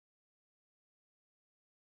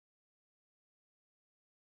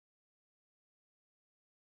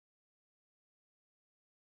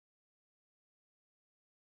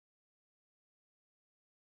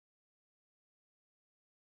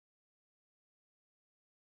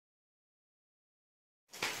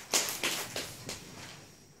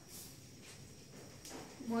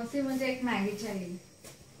मौसी मुझे एक मैगी चाहिए।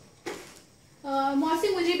 मौसी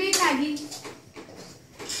मुझे भी एक Maggi.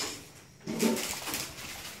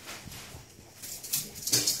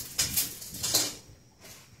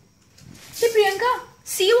 Hey Priyanka,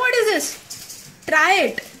 see what is this? Try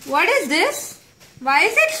it. What is this? Why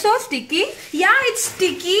is it so sticky? Yeah, it's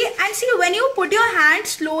sticky, and see, when you put your hand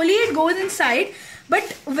slowly it goes inside,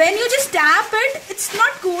 but when you just tap it, it's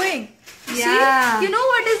not going. Yeah. See? You know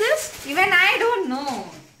what is this? Even I don't know.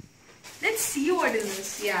 Let's see what is this.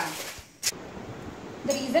 Yeah.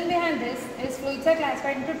 The reason behind this is fluids are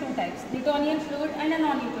classified into two types, Newtonian fluid and a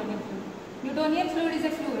non Newtonian fluid. Newtonian fluid is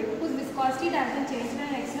a fluid whose viscosity doesn't change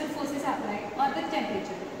when external force is applied or the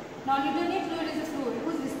temperature. Non Newtonian fluid is a fluid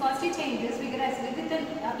whose viscosity changes vigorously with the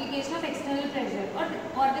application of external pressure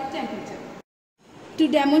or the temperature. To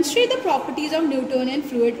demonstrate the properties of Newtonian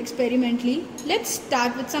fluid experimentally, let's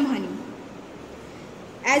start with some honey.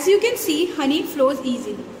 As you can see, honey flows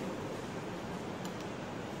easily.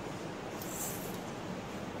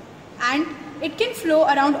 And it can flow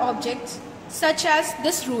around objects such as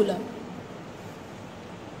this ruler.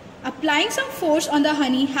 Applying some force on the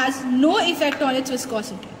honey has no effect on its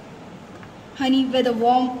viscosity. Honey, whether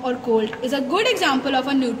warm or cold, is a good example of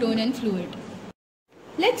a Newtonian fluid.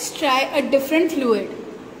 Let's try a different fluid.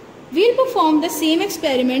 We'll perform the same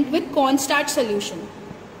experiment with cornstarch solution.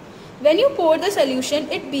 When you pour the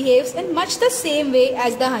solution, it behaves in much the same way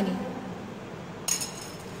as the honey.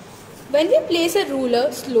 When we place a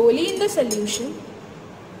ruler slowly in the solution,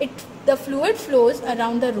 the fluid flows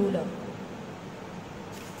around the ruler.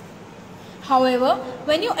 However,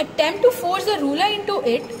 when you attempt to force the ruler into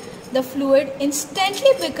it, the fluid instantly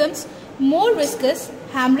becomes more viscous,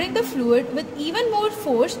 hammering the fluid with even more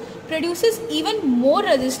force produces even more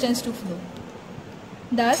resistance to flow.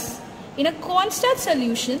 Thus, in a cornstarch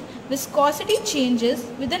solution, viscosity changes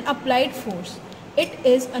with an applied force. It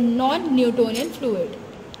is a non-Newtonian fluid.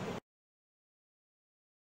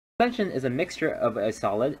 Suspension is a mixture of a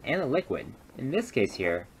solid and a liquid. In this case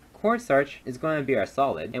here, cornstarch is going to be our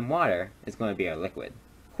solid and water is going to be our liquid.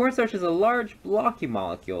 Cornstarch is a large, blocky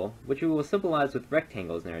molecule which we will symbolize with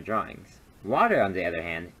rectangles in our drawings. Water, on the other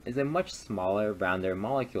hand, is a much smaller, rounder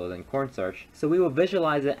molecule than cornstarch, so we will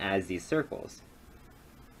visualize it as these circles.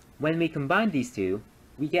 When we combine these two,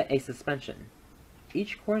 we get a suspension.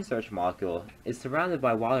 Each cornstarch molecule is surrounded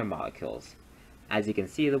by water molecules. As you can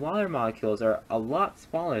see, the water molecules are a lot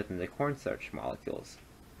smaller than the cornstarch molecules.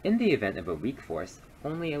 In the event of a weak force,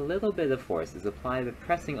 only a little bit of force is applied by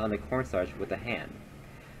pressing on the cornstarch with a hand.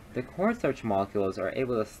 The cornstarch molecules are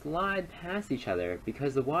able to slide past each other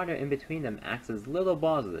because the water in between them acts as little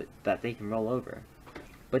balls that they can roll over.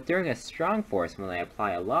 But during a strong force, when I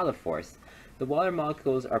apply a lot of force, the water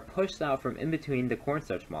molecules are pushed out from in between the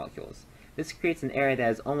cornstarch molecules. This creates an area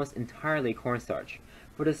that is almost entirely cornstarch.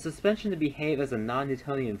 For the suspension to behave as a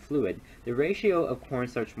non-Newtonian fluid, the ratio of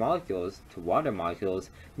cornstarch molecules to water molecules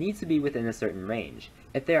needs to be within a certain range.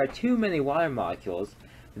 If there are too many water molecules,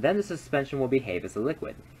 then the suspension will behave as a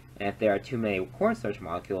liquid. And if there are too many cornstarch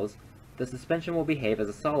molecules, the suspension will behave as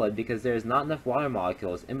a solid because there is not enough water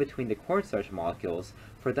molecules in between the cornstarch molecules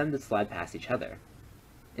for them to slide past each other.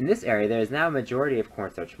 In this area, there is now a majority of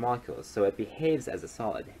cornstarch molecules, so it behaves as a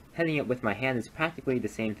solid. Hitting it with my hand is practically the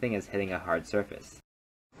same thing as hitting a hard surface.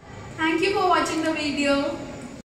 Thank you for watching the video.